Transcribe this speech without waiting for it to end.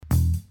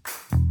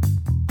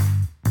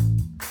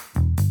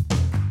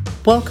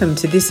Welcome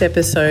to this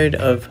episode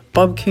of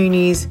Bob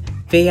Cooney's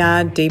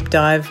VR Deep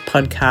Dive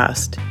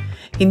podcast.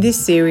 In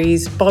this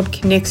series, Bob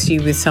connects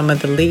you with some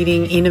of the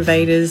leading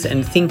innovators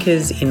and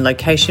thinkers in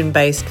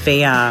location-based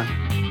VR.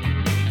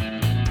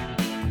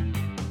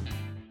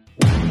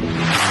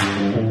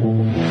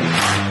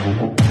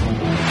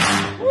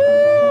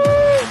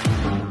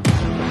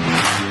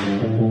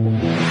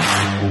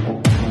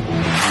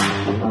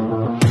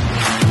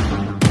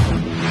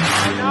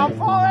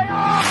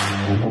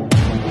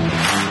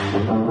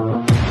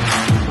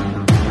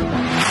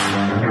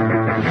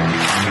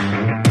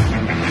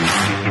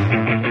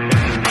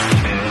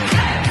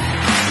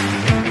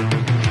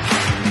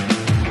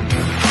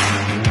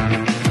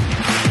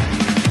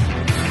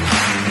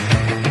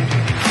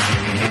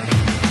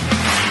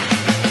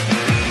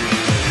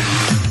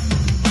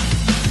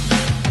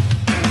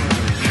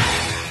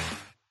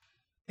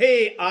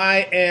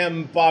 I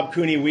am Bob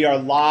Cooney. We are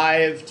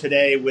live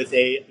today with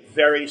a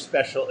very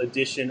special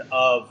edition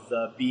of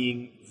the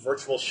Being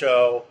Virtual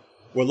show.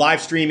 We're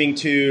live streaming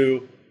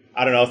to,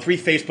 3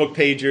 Facebook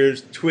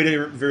pages,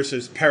 Twitter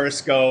versus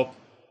Periscope,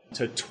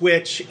 to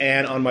Twitch,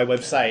 and on my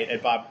website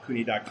at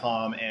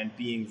bobcooney.com and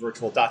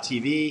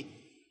beingvirtual.tv.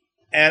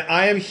 And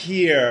I am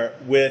here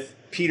with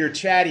Peter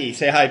Csathy.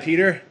 Say hi,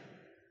 Peter.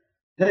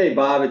 Hey,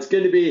 Bob. It's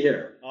good to be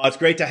here. Oh, it's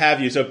great to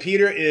have you. So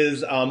Peter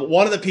is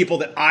one of the people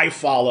that I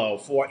follow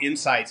for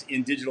insights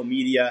in digital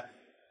media.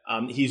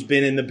 He's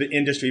been in the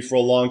industry for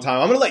a long time.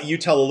 I'm going to let you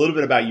tell a little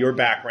bit about your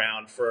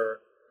background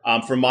for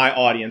my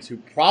audience, who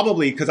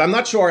probably, because I'm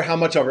not sure how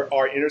much of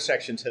our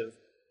intersections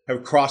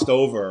have crossed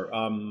over,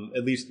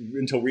 at least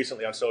until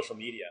recently on social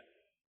media.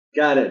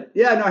 Got it.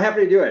 Yeah, no,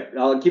 happy to do it.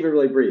 I'll keep it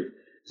really brief.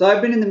 So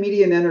I've been in the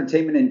media and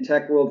entertainment and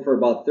tech world for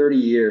about 30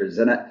 years,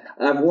 and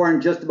I've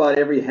worn just about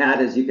every hat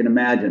as you can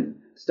imagine.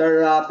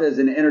 Started off as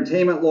an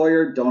entertainment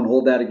lawyer, don't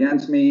hold that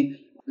against me.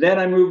 Then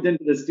I moved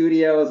into the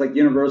studios like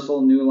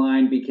Universal, New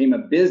Line, became a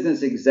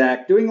business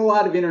exec, doing a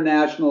lot of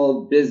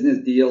international business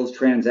deals,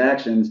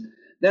 transactions.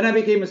 Then I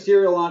became a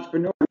serial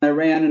entrepreneur. I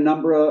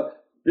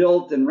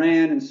built and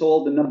ran and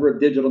sold a number of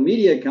digital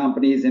media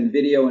companies in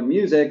video and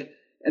music.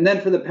 And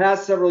then for the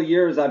past several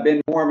years, I've been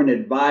more of an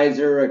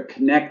advisor, a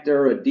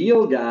connector, a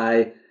deal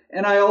guy.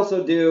 And I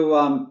also do,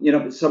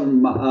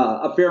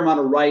 a fair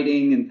amount of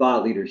writing and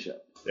thought leadership.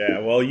 Yeah,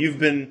 well, you've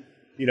been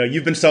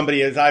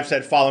somebody, as I've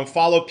said,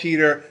 follow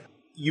Peter.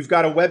 You've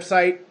got a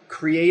website,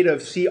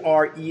 creative,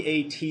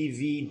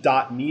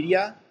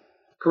 creativ.media.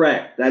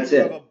 Correct, that's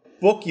it. You have a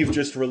book you've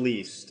just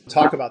released.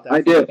 Talk about that.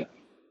 I do.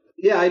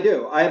 Yeah, I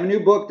do. I have a new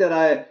book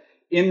that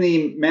in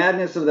the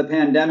madness of the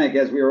pandemic,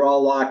 as we were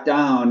all locked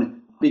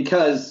down,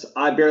 because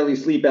I barely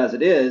sleep as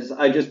it is,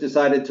 I just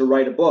decided to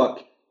write a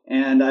book.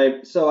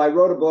 And so I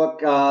wrote a book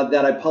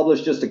that I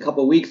published just a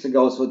couple weeks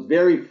ago, so it's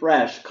very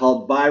fresh,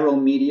 called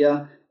Viral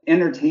Media,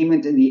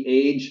 Entertainment in the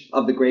Age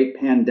of the Great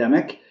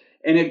Pandemic.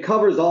 And it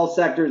covers all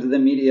sectors of the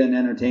media and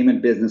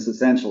entertainment business,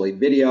 essentially: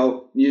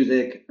 video,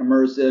 music,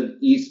 immersive,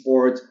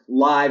 esports,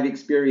 live,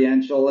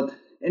 experiential.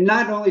 And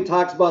not only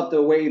talks about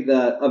the way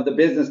of the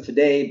business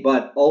today,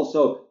 but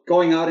also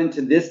going out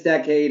into this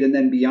decade and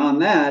then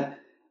beyond that.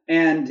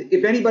 And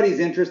if anybody's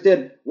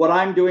interested, what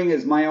I'm doing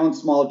is my own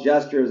small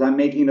gestures. I'm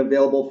making it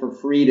available for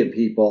free to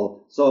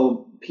people,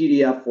 so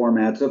PDF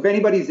format. So if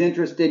anybody's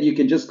interested, you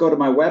can just go to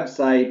my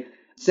website,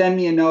 send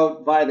me a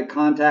note via the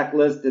contact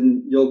list,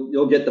 and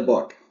you'll get the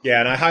book. Yeah,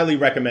 and I highly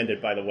recommend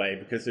it, by the way,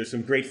 because there's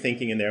some great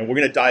thinking in there. And we're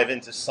going to dive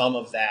into some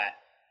of that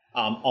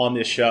on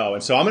this show.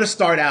 And so I'm going to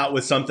start out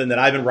with something that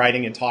I've been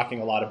writing and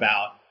talking a lot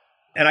about.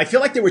 And I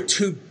feel like there were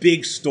two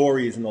big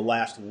stories in the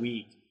last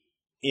week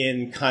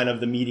in kind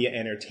of the media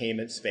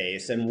entertainment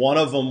space. And one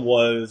of them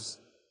was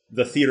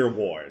the theater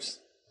wars.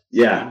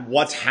 Yeah. And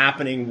what's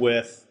happening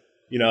with,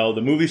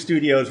 the movie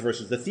studios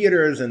versus the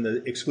theaters and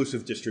the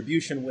exclusive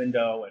distribution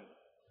window,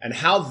 and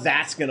how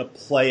that's going to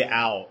play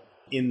out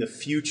in the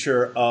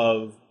future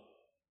of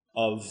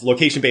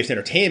location-based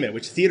entertainment,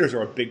 which theaters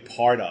are a big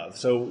part of.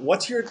 So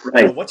what's your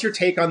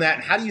take on that,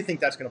 and how do you think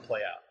that's going to play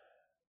out?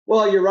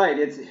 Well, you're right.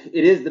 It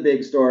is the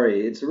big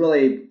story. It's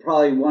really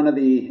probably one of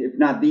the, if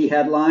not the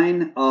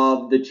headline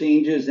of the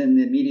changes in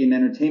the media and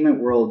entertainment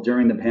world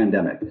during the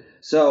pandemic.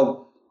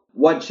 So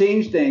what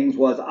changed things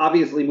was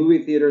obviously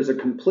movie theaters are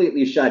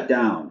completely shut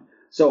down.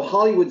 So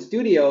Hollywood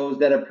studios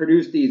that have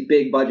produced these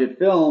big budget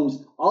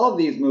films, all of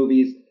these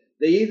movies,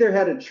 they either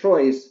had a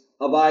choice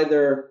of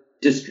either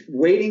just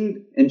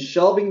waiting and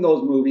shelving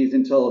those movies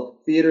until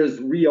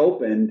theaters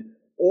reopened,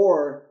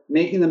 or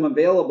making them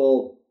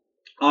available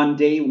on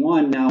day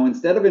one now,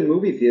 instead of in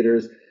movie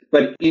theaters,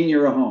 but in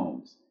your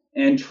homes.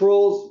 And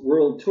Trolls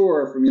World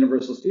Tour from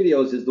Universal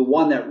Studios is the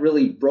one that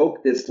really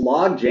broke this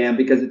logjam,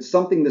 because it's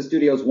something the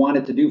studios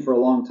wanted to do for a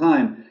long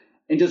time.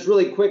 And just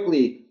really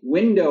quickly,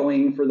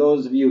 windowing, for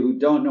those of you who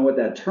don't know what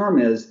that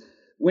term is,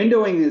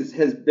 windowing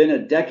has been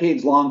a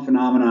decades-long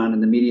phenomenon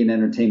in the media and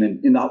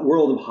entertainment, in the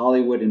world of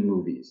Hollywood and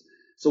movies.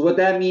 So what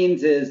that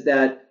means is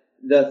that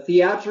the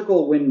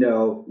theatrical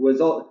window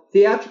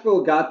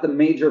theatrical got the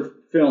major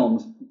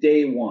films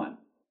day one.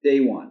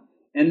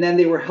 And then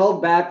they were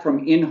held back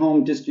from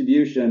in-home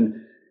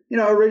distribution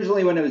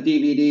originally when it was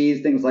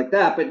DVDs, things like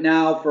that, but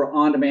now for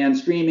on-demand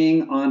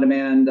streaming,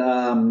 on-demand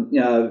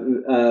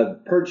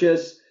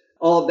purchase,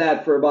 all of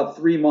that for about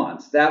 3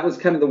 months. That was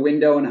kind of the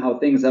window and how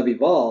things have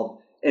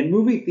evolved. And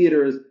movie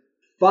theaters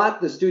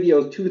fought the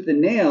studios tooth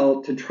and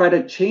nail to try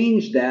to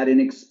change that and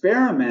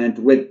experiment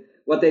with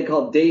what they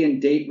call day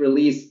and date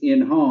release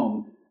in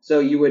home. So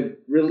you would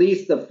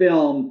release the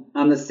film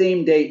on the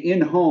same day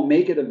in home,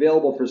 make it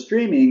available for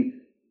streaming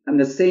on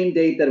the same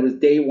date that it was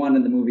day one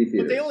in the movie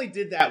theater. But they only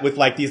did that with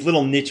like these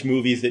little niche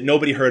movies that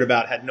nobody heard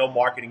about, had no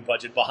marketing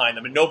budget behind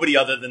them, and nobody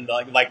other than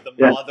the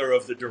mother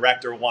of the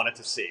director wanted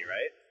to see,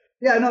 right?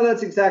 Yeah, no,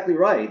 that's exactly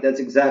right. That's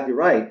exactly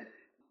right.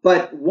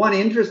 But one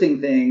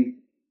interesting thing,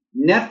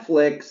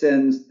 Netflix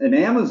and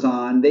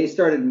Amazon, they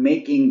started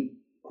making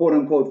quote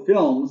unquote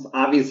films.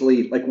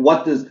 Obviously, like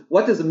what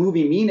does a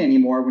movie mean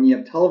anymore when you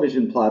have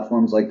television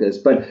platforms like this?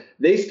 But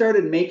they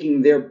started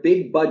making their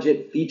big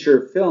budget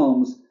feature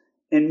films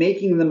and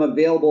making them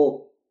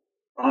available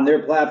on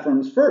their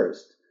platforms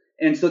first.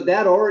 And so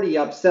that already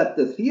upset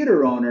the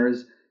theater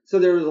owners. So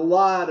there was a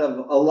lot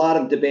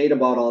of debate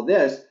about all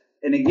this.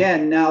 And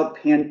again, now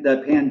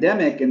the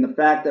pandemic and the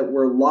fact that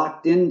we're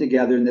locked in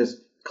together in this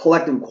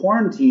collective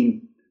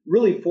quarantine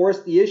really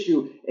forced the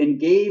issue and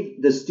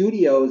gave the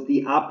studios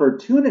the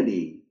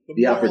opportunity.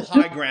 The moral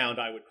high ground,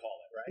 I would call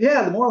it, right?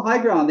 Yeah, the moral high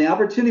ground, the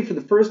opportunity for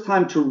the first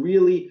time to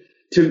really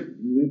to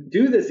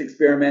do this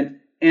experiment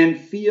and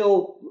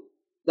feel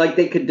like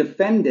they could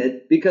defend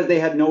it because they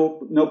had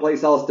no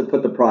place else to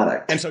put the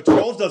product. And so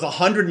Trolls does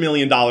 $100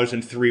 million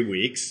in 3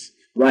 weeks.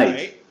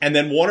 Right. And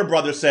then Warner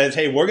Brothers says,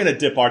 hey, we're going to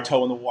dip our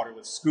toe in the water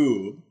with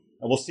Scoob,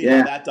 and we'll see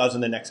how that does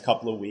in the next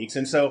couple of weeks.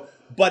 And so,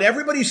 but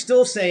everybody's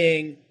still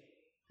saying,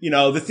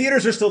 the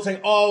theaters are still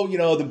saying,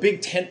 the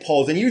big tent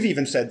poles, and you've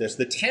even said this,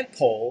 the tent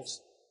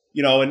poles,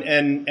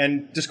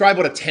 and describe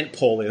what a tent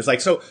pole is.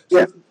 So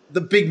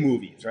the big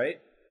movies, right?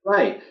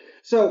 Right.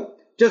 So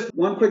just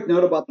one quick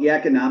note about the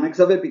economics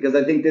of it, because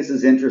I think this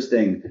is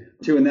interesting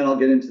too, and then I'll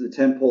get into the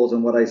tent poles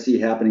and what I see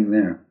happening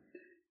there.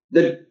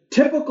 The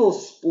typical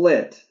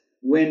split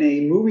when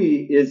a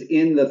movie is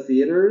in the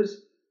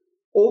theaters,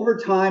 over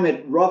time,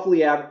 it roughly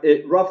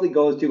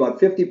goes to about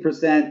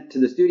 50% to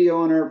the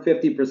studio owner,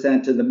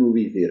 50% to the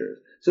movie theaters.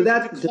 So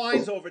that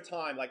declines over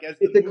time. Like as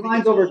it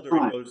declines over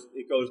time.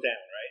 It goes down,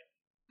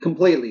 right?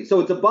 Completely.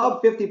 So it's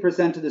above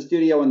 50% to the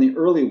studio in the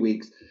early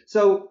weeks.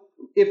 So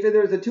if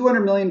there's a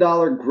 $200 million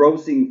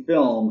grossing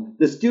film,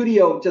 the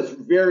studio just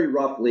very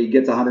roughly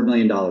gets $100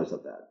 million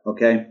of that.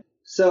 Okay.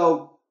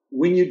 So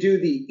when you do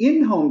the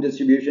in-home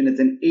distribution, it's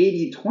an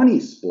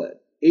 80-20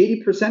 split.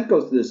 80%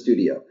 goes to the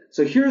studio.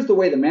 So here's the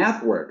way the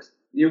math works.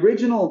 The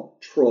original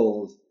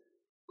Trolls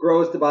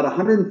grossed about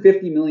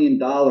 $150 million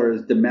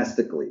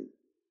domestically.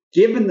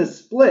 Given the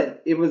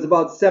split, it was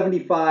about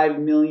 $75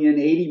 million,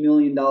 $80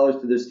 million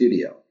to the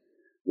studio.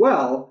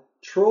 Well,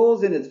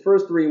 Trolls in its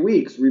first 3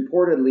 weeks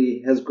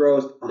reportedly has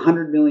grossed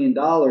 $100 million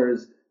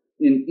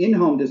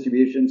in-home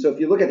distribution. So if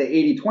you look at the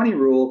 80-20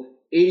 rule,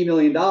 $80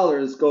 million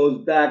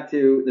goes back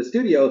to the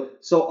studio.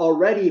 So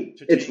already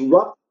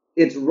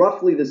it's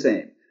roughly the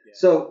same. Yeah.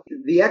 So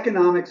the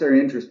economics are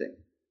interesting.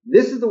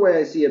 This is the way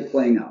I see it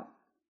playing out.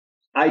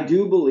 I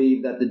do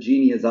believe that the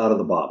genie is out of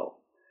the bottle.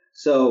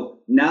 So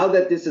now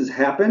that this has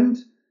happened,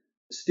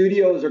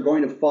 studios are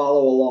going to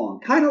follow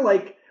along. Kind of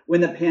like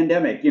when the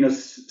pandemic,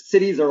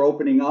 cities are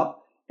opening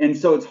up. And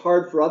so it's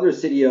hard for other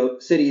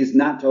cities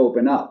not to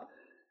open up.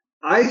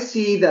 I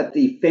see that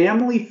the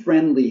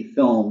family-friendly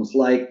films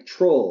like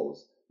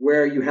Trolls,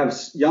 where you have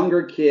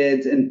younger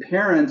kids and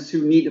parents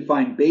who need to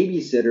find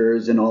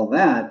babysitters and all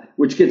that,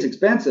 which gets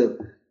expensive,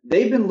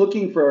 they've been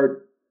looking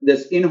for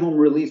this in-home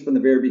release from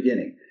the very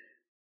beginning.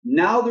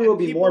 Now there will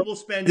be more. People will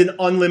spend an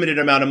unlimited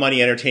amount of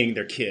money entertaining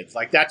their kids.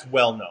 Like, that's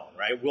well known,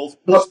 right?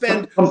 We'll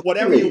spend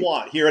whatever you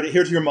want.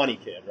 Here's your money,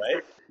 kid,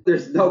 right?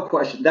 There's no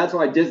question. That's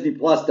why Disney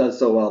Plus does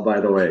so well, by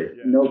the way.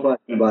 Yeah. No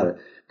question about it.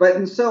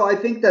 And so I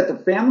think that the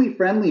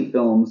family-friendly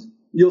films,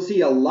 you'll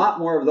see a lot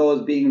more of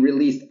those being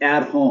released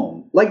at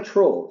home, like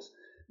Trolls.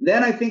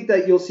 Then I think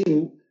that you'll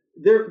see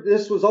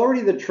this was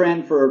already the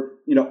trend for,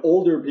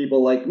 older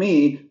people like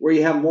me, where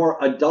you have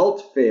more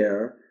adult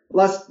fare,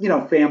 less,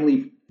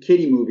 family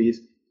kiddie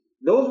movies.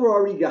 Those were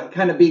already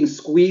kind of being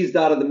squeezed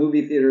out of the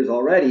movie theaters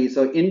already,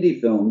 so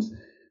indie films.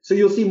 So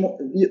you'll see more,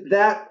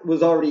 that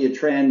was already a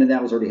trend and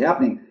that was already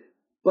happening.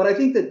 But I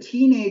think the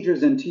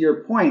teenagers, and to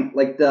your point,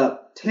 like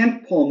the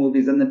tentpole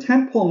movies, and the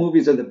tentpole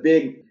movies are the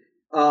big,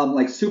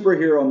 like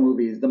superhero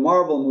movies, the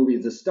Marvel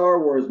movies, the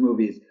Star Wars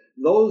movies,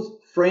 those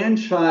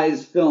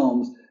franchise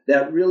films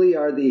that really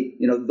are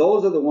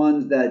those are the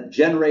ones that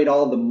generate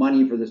all the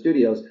money for the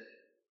studios.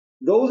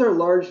 Those are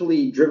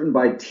largely driven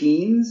by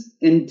teens,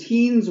 and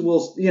teens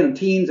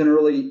and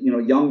early,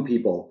 young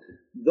people.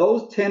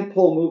 Those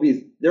tentpole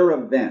movies, they're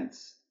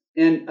events,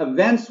 and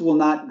events will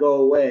not go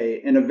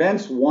away, and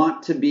events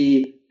want to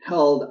be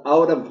held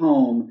out of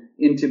home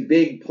into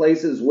big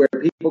places where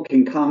people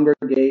can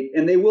congregate,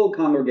 and they will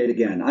congregate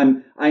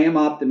again. I am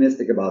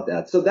optimistic about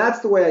that. So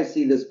that's the way I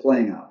see this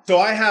playing out. So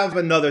I have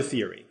another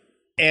theory,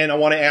 and I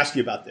want to ask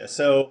you about this.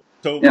 So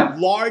So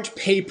large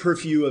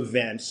pay-per-view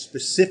events,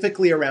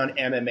 specifically around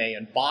MMA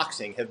and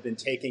boxing, have been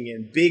taking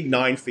in big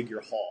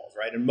 9-figure hauls,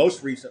 right? And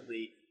most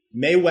recently,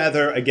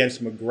 Mayweather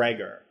against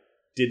McGregor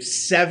did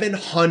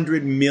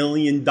 $700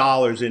 million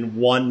in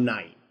one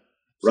night.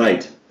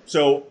 Right.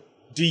 So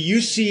do you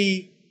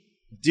see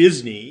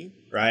Disney,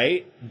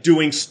 right,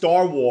 doing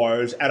Star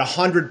Wars at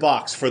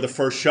 $100 for the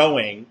first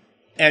showing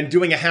and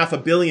doing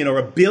 $500 million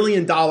or $1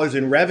 billion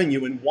in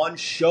revenue in one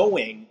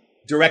showing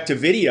direct to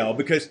video?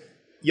 Because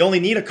you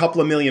only need a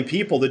couple of million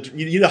people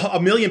you need a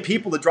million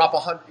people to drop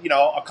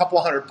a couple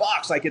of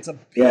 $100. Like it's a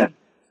big,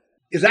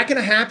 Is that going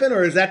to happen,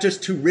 or is that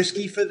just too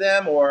risky for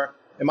them, or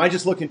am I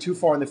just looking too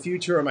far in the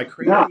future? Am I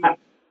crazy? No,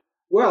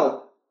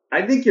 well,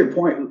 I think your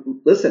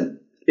point, listen,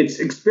 it's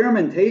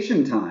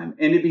experimentation time,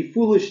 and it'd be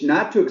foolish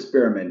not to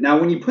experiment. Now,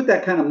 when you put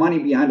that kind of money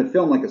behind a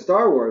film like a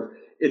Star Wars,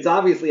 it's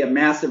obviously a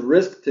massive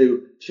risk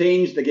to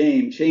change the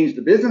game, change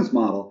the business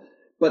model.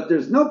 But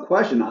there's no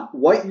question,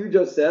 what you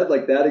just said,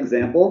 like that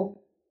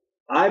example,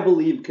 I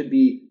believe could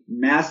be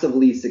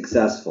massively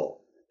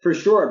successful, for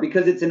sure,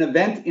 because it's an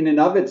event in and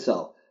of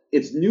itself.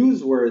 It's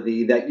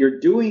newsworthy that you're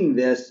doing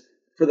this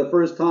for the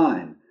first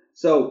time.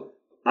 So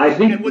I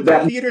think and would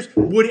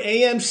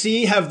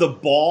AMC have the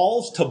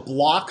balls to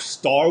block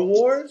Star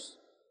Wars?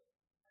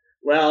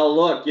 Well,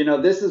 look,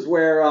 this is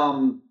where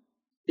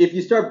if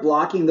you start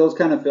blocking those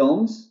kind of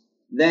films,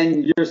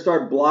 then you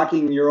start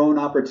blocking your own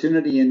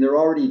opportunity, and they're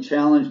already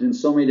challenged in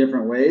so many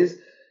different ways.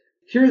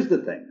 Here's the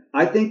thing.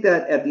 I think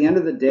that at the end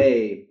of the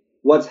day,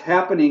 what's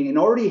happening, and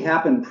already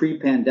happened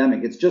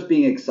pre-pandemic, it's just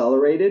being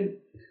accelerated,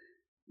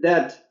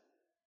 that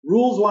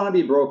rules want to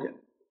be broken.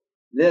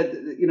 That,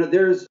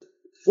 there's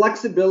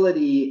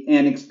flexibility,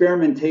 and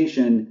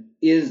experimentation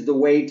is the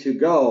way to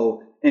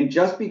go. And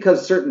just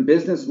because certain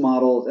business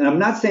models, and I'm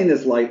not saying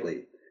this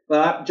lightly,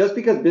 but just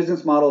because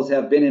business models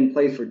have been in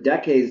place for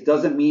decades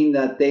doesn't mean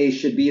that they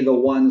should be the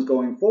ones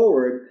going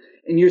forward.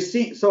 And you're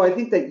seeing, so I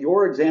think that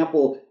your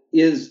example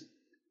is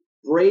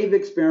brave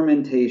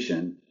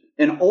experimentation.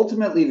 And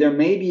ultimately, there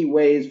may be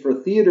ways for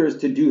theaters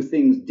to do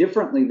things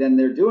differently than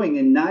they're doing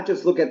and not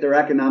just look at their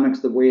economics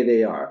the way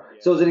they are.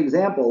 So as an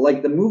example,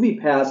 like the Movie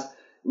Pass,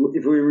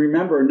 if we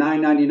remember,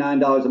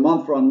 $9.99 a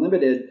month for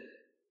unlimited,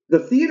 the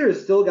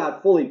theaters still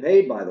got fully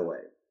paid, by the way.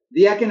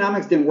 The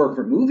economics didn't work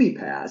for Movie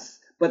Pass,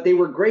 but they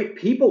were great.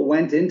 People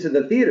went into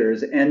the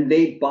theaters and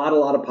they bought a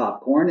lot of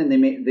popcorn, and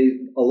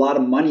a lot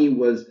of money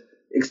was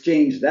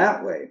exchanged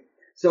that way.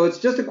 So it's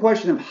just a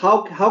question of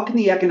how can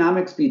the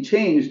economics be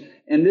changed?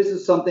 And this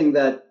is something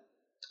that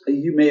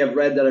you may have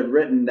read that I've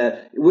written,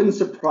 that it wouldn't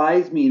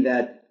surprise me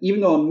that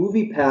even though a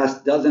Movie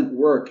Pass doesn't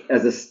work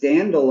as a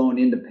standalone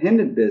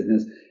independent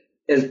business,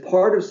 as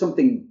part of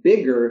something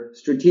bigger,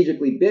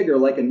 strategically bigger,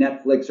 like a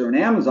Netflix or an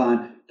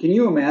Amazon, can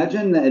you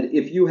imagine that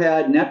if you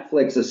had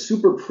Netflix, a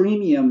super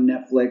premium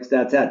Netflix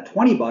that's at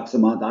 $20 a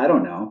month, I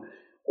don't know,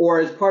 or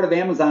as part of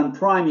Amazon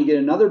Prime, you get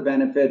another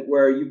benefit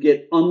where you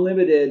get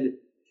unlimited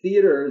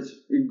theaters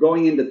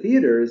going into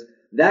theaters.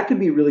 That could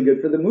be really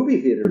good for the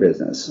movie theater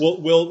business.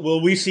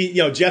 Will we see,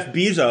 Jeff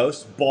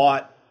Bezos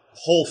bought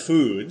Whole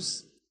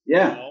Foods.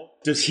 Yeah.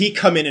 Does he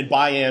come in and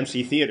buy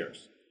AMC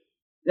theaters?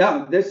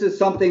 Yeah, this is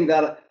something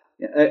that,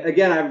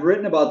 again, I've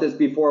written about this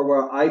before,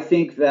 where I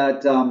think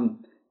that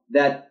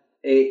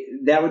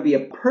that would be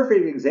a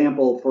perfect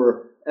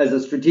example as a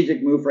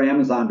strategic move for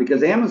Amazon,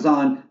 because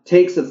Amazon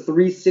takes a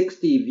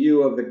 360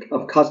 view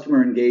of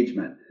customer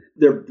engagement.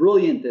 They're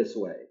brilliant this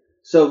way.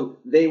 So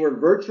they were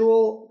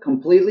virtual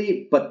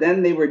completely, but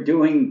then they were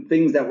doing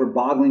things that were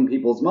boggling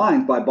people's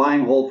minds by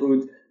buying Whole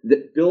Foods,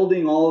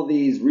 building all of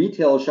these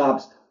retail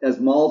shops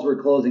as malls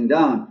were closing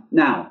down.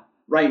 Now,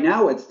 right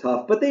now it's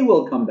tough, but they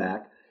will come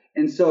back.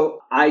 And so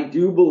I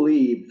do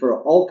believe,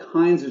 for all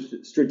kinds of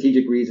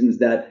strategic reasons,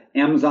 that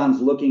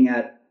Amazon's looking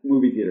at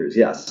movie theaters,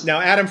 yes. Now,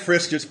 Adam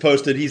Frisk just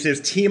posted, he says,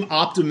 team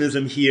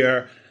optimism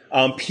here.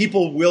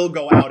 People will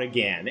go out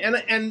again.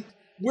 And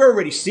we're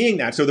already seeing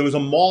that. So there was a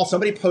mall.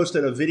 Somebody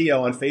posted a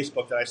video on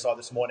Facebook that I saw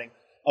this morning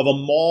of a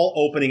mall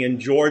opening in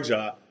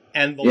Georgia,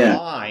 and the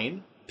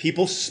line,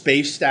 people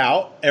spaced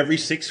out every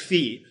 6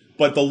 feet,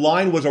 but the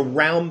line was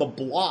around the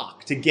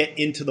block to get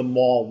into the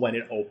mall when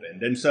it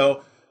opened. And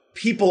so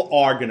people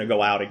are going to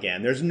go out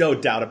again. There's no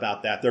doubt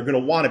about that. They're going to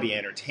want to be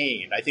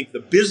entertained. I think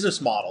the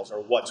business models are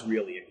what's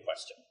really in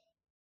question.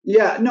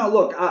 Yeah, no,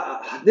 look,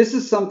 this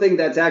is something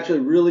that's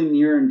actually really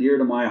near and dear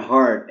to my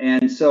heart.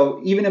 And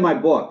so even in my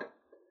book,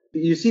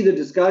 you see the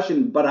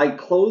discussion, but I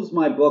close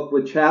my book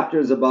with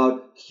chapters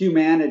about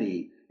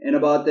humanity and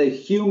about the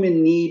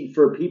human need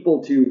for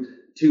people to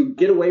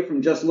get away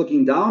from just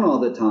looking down all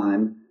the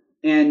time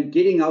and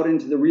getting out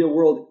into the real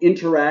world,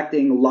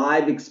 interacting,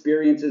 live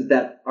experiences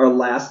that are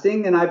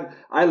lasting. And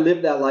I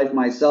lived that life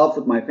myself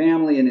with my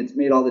family, and it's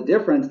made all the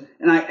difference.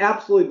 And I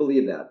absolutely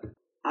believe that.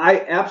 I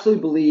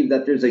absolutely believe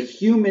that there's a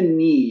human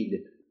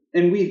need.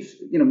 And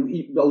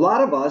a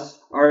lot of us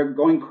are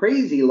going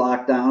crazy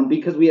lockdown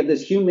because we have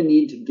this human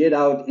need to get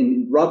out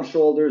and rub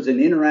shoulders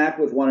and interact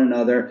with one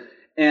another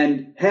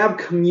and have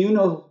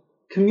communal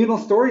communal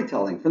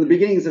storytelling from the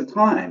beginnings of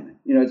time.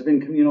 It's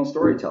been communal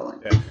storytelling.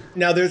 Okay.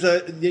 Now,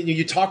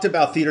 you talked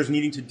about theaters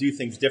needing to do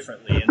things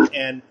differently.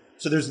 And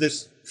so there's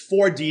this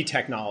 4D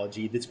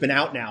technology that's been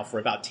out now for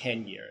about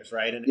 10 years,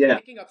 right? And it's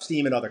picking up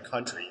steam in other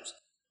countries.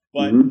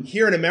 But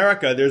here in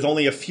America, there's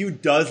only a few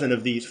dozen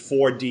of these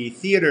 4D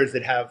theaters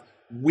that have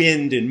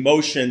wind and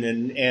motion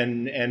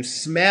and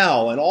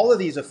smell and all of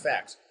these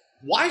effects.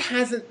 Why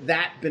hasn't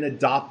that been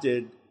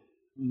adopted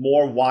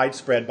more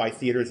widespread by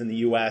theaters in the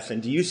U.S.?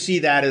 And do you see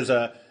that as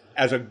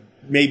a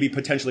maybe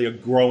potentially a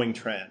growing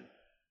trend?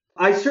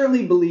 I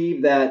certainly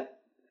believe that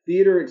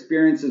theater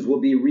experiences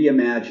will be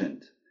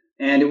reimagined,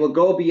 and it will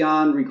go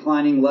beyond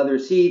reclining leather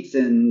seats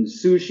and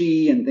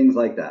sushi and things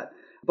like that.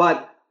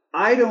 But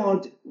I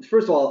don't,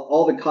 first of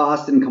all the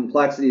cost and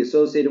complexity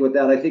associated with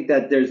that, I think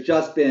that there's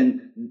just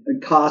been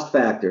cost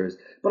factors.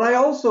 But I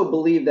also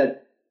believe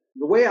that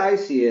the way I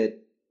see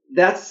it,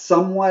 that's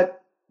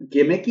somewhat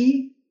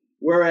gimmicky.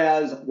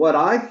 Whereas what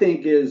I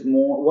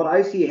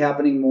see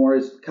happening more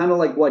is kind of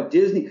like what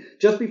Disney,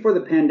 just before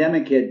the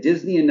pandemic hit,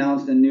 Disney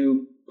announced a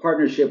new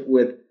partnership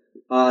with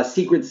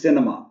Secret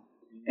Cinema.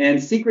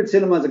 And Secret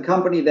Cinema is a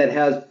company that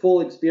has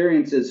full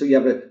experiences. So you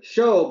have a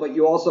show, but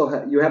you also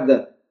have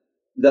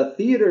the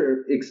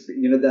theater,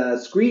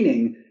 the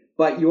screening,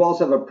 but you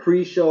also have a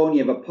pre-show and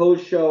you have a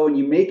post-show, and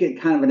you make it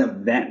kind of an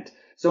event.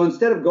 So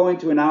instead of going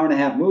to an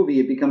hour-and-a-half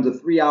movie, it becomes a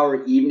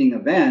 3-hour evening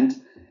event.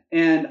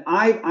 And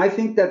I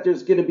think that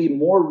there's going to be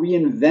more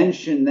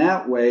reinvention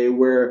that way,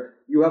 where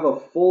you have a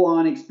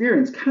full-on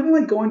experience, kind of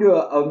like going to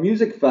a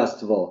music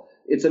festival.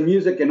 It's a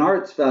music and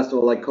arts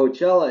festival like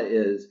Coachella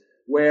is,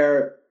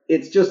 where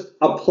it's just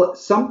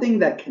something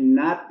that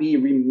cannot be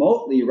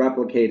remotely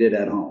replicated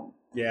at home.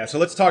 Yeah, so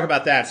let's talk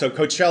about that. So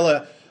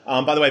Coachella,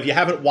 by the way, if you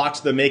haven't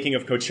watched the Making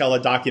of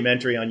Coachella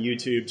documentary on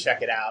YouTube,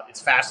 check it out.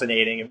 It's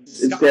fascinating.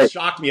 It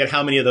shocked me at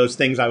how many of those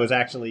things I was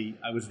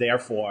there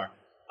for.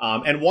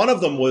 And one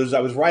of them was I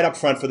was right up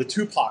front for the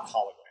Tupac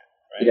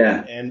hologram, right?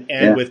 Yeah.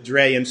 And with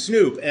Dre and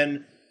Snoop.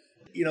 And,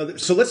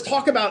 so let's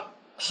talk about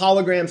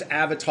holograms,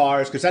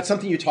 avatars, because that's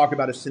something you talk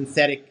about as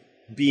synthetic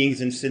beings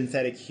and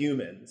synthetic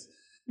humans.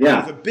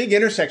 Yeah. There's a big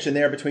intersection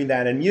there between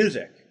that and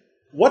music.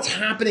 What's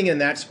happening in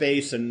that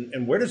space,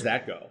 and where does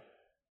that go?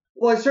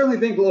 Well, I certainly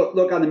think,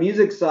 look, on the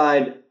music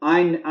side,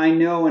 I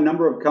know a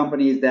number of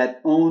companies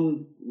that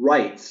own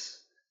rights,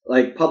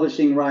 like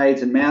publishing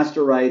rights and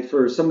master rights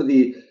for some of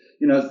the,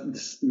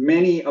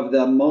 many of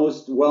the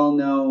most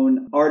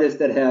well-known artists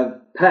that have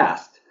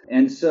passed.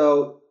 And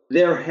so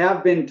there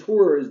have been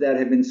tours that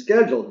have been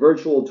scheduled,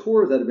 virtual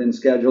tours that have been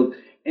scheduled,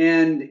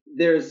 and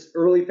there's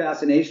early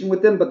fascination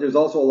with them, but there's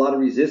also a lot of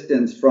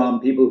resistance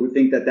from people who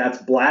think that that's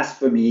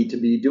blasphemy to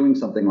be doing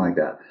something like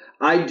that.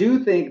 I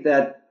do think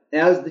that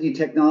as the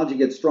technology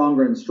gets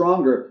stronger and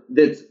stronger,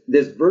 this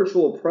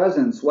virtual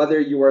presence, whether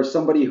you are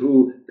somebody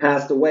who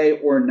passed away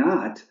or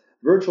not,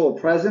 virtual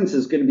presence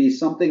is going to be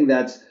something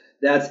that's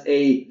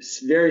a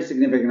very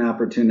significant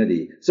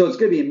opportunity. So it's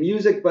going to be in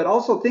music, but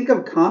also think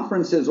of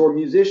conferences or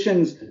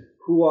musicians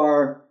who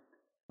are,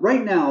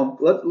 right now,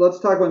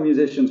 let's talk about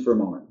musicians for a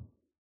moment.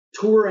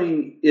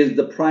 Touring is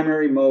the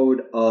primary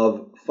mode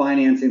of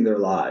financing their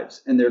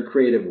lives and their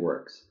creative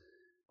works,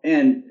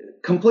 and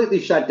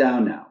completely shut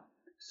down now.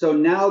 So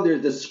now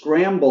there's the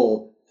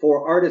scramble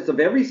for artists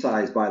of every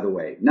size, by the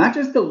way, not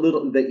just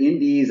the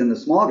indies and the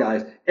small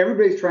guys.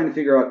 Everybody's trying to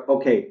figure out,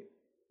 okay,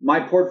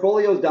 my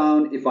portfolio's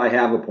down if I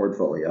have a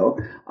portfolio.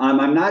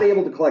 I'm not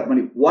able to collect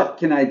money. What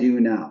can I do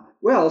now?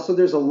 Well, so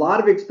there's a lot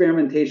of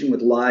experimentation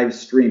with live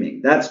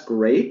streaming. That's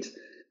great.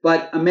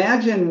 But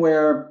imagine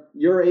where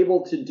you're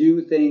able to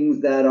do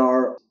things that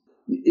are,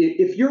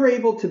 if you're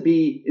able to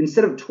be,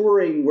 instead of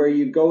touring where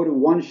you go to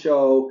one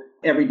show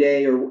every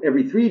day or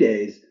every 3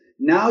 days,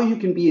 now you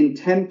can be in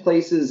 10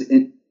 places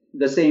in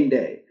the same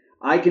day.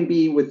 I can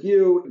be with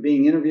you,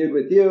 being interviewed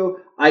with you.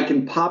 I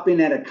can pop in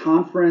at a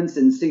conference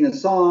and sing a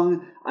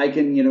song. I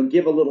can,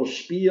 give a little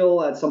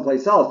spiel at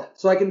someplace else.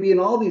 So I can be in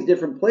all these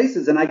different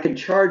places, and I can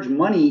charge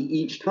money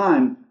each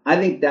time. I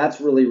think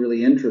that's really,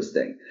 really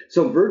interesting.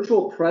 So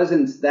virtual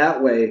presence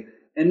that way.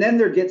 And then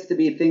there gets to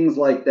be things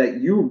like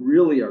that you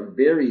really are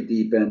very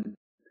deep in.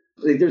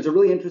 Like, there's a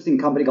really interesting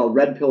company called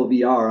Red Pill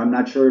VR. I'm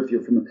not sure if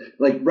you're familiar.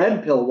 Like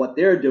Red Pill, what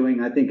they're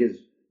doing, I think, is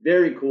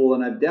very cool,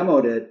 and I've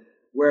demoed it,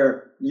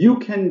 where you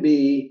can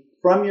be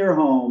from your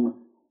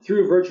home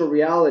through virtual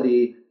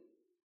reality.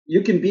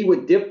 You can be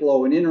with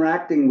Diplo and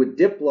interacting with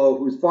Diplo,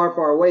 who's far,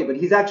 far away, but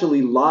he's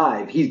actually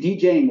live. He's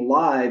DJing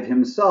live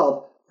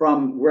himself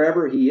from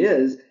wherever he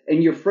is,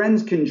 and your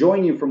friends can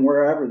join you from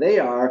wherever they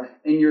are,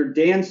 and you're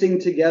dancing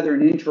together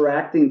and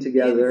interacting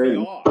together.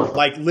 In VR,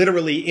 like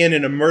literally in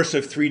an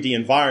immersive 3D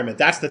environment.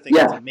 That's the thing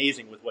that's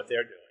amazing with what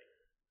they're doing.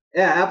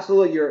 Yeah,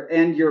 absolutely.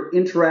 You're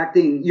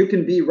interacting. You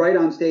can be right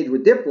on stage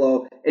with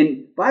Diplo.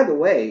 And by the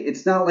way,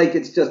 it's not like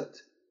it's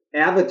just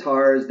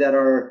avatars that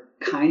are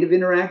kind of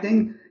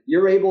interacting.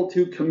 You're able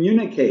to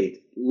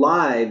communicate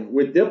live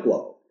with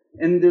Diplo.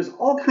 And there's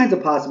all kinds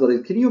of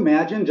possibilities. Can you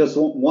imagine just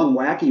one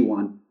wacky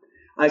one?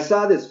 I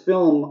saw this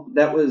film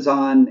that was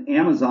on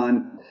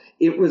Amazon.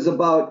 It was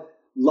about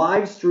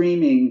live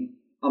streaming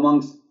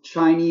amongst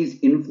Chinese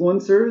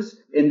influencers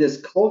in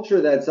this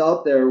culture that's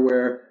out there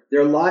where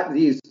they're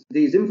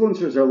these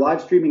influencers are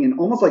live streaming and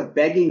almost like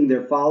begging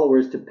their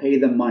followers to pay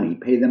them money.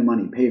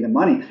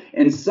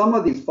 And some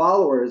of these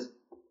followers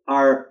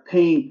are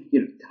paying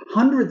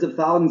hundreds of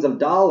thousands of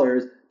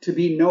dollars to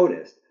be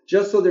noticed,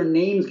 just so their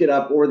names get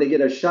up or they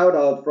get a shout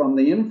out from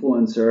the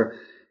influencer.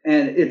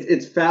 And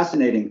it's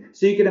fascinating.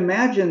 So you can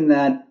imagine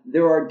that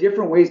there are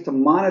different ways to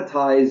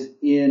monetize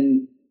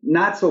in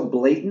not so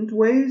blatant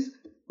ways,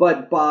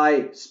 but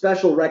by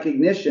special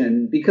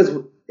recognition, because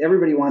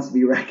everybody wants to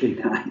be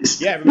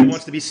recognized. Yeah, everybody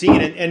wants to be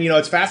seen. And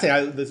it's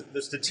fascinating.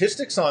 The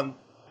statistics on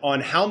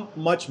how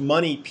much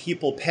money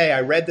people pay,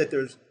 I read that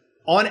there's,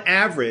 on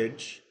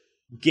average,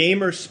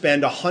 gamers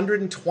spend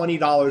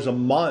 $120 a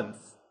month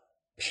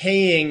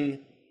paying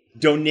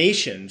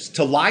donations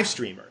to live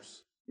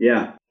streamers.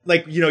 Yeah.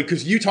 Like,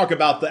 because you talk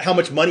about how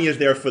much money is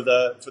there for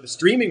the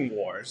streaming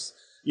wars.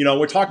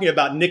 We're talking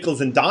about nickels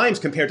and dimes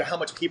compared to how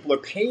much people are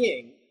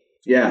paying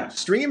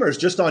streamers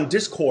just on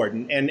Discord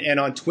and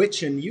on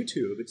Twitch and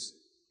YouTube.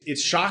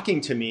 It's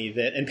shocking to me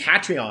that, and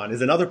Patreon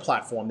is another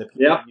platform that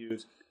people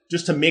use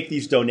just to make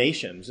these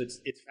donations. It's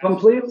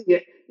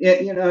completely,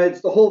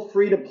 it's the whole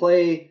free to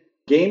play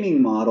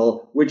gaming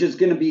model, which is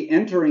going to be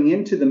entering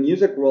into the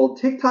music world.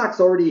 TikTok's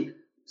already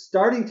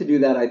starting to do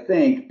that, I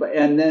think.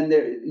 And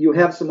then you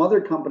have some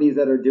other companies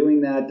that are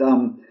doing that.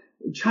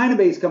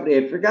 China-based company,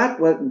 I forgot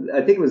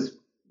the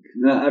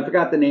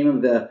name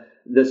of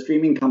the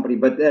streaming company,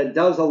 but that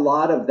does a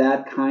lot of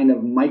that kind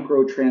of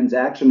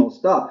micro-transactional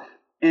stuff.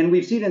 And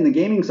we've seen it in the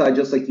gaming side,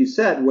 just like you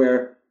said,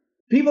 where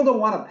people don't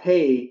want to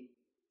pay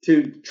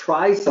to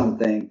try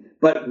something,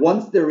 but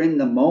once they're in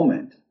the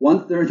moment,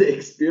 once they're in the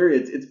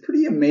experience, it's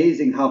pretty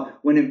amazing how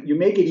when you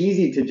make it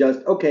easy to just,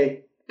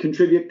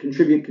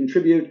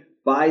 contribute,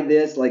 buy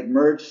this, like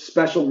merch,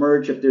 special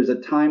merch, if there's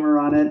a timer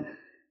on it,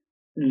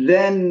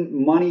 then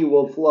money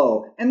will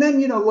flow. And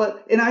then,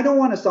 and I don't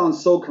want to sound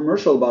so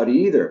commercial about it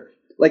either.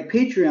 Like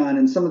Patreon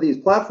and some of these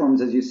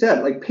platforms, as you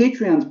said, like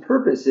Patreon's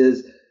purpose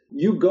is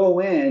you go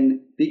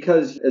in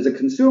because as a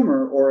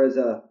consumer or as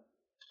a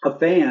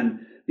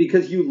fan,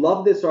 because you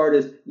love this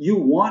artist, you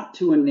want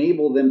to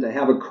enable them to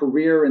have a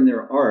career in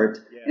their art.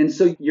 Yeah. And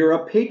so you're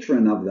a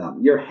patron of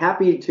them. You're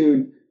happy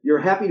to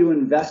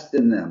invest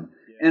in them.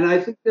 Yeah. And I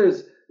think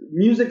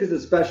music is a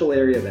special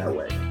area that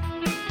way.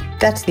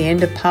 That's the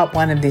end of part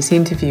 1 of this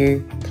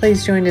interview.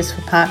 Please join us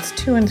for parts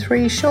 2 and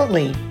 3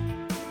 shortly.